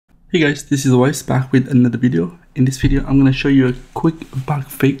Hey guys, this is Wise back with another video. In this video, I'm going to show you a quick bug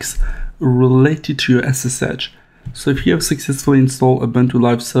fix related to your SSH. So if you have successfully installed Ubuntu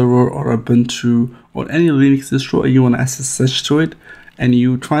Live Server or Ubuntu or any Linux distro and you want to SSH to it, and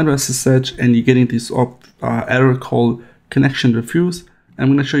you try to SSH and you're getting this error called Connection Refused, I'm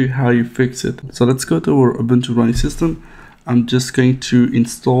going to show you how you fix it. So let's go to our Ubuntu running system. I'm just going to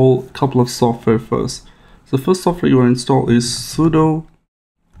install a couple of software first. So the first software you want to install is sudo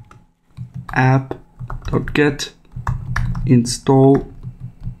app.get install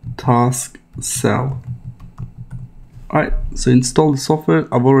task cell. Alright, so install the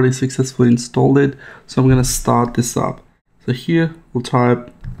software. I've already successfully installed it, so I'm going to start this up. So here we'll type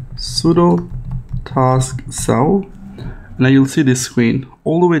sudo task cell, and now you'll see this screen.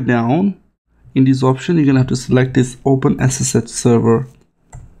 All the way down in this option, you're going to have to select this open SSH server,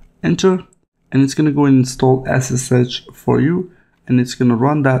 enter, and it's going to go and install SSH for you, and it's going to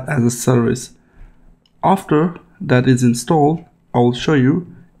run that as a service. After that is installed, I will show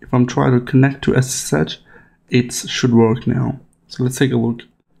you if I'm trying to connect to SSH, it should work now. So let's take a look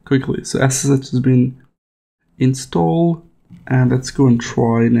quickly. So SSH has been installed, and let's go and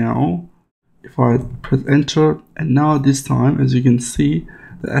try now. If I press enter, and now this time, as you can see,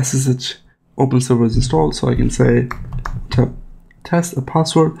 the SSH open server is installed, so I can say test a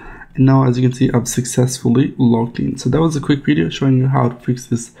password. And now, as you can see, I've successfully logged in. So that was a quick video showing you how to fix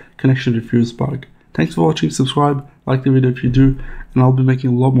this connection refused bug. Thanks for watching. Subscribe, like the video if you do, and I'll be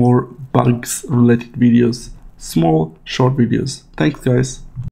making a lot more bugs related videos, small, short videos. Thanks guys.